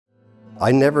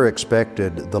I never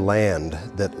expected the land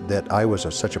that I was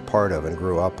such a part of and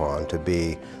grew up on to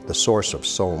be the source of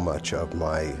so much of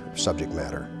my subject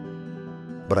matter.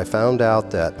 But I found out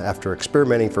that after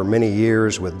experimenting for many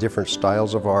years with different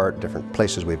styles of art, different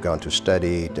places we've gone to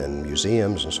study, and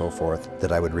museums and so forth,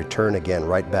 that I would return again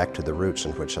right back to the roots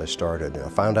in which I started. I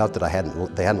found out that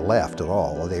they hadn't left at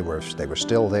all. They were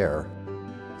still there.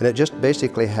 And it just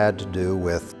basically had to do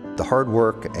with the hard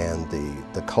work and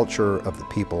the culture of the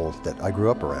people that I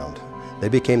grew up around. They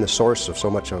became the source of so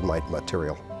much of my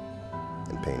material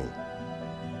in painting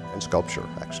and sculpture,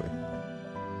 actually.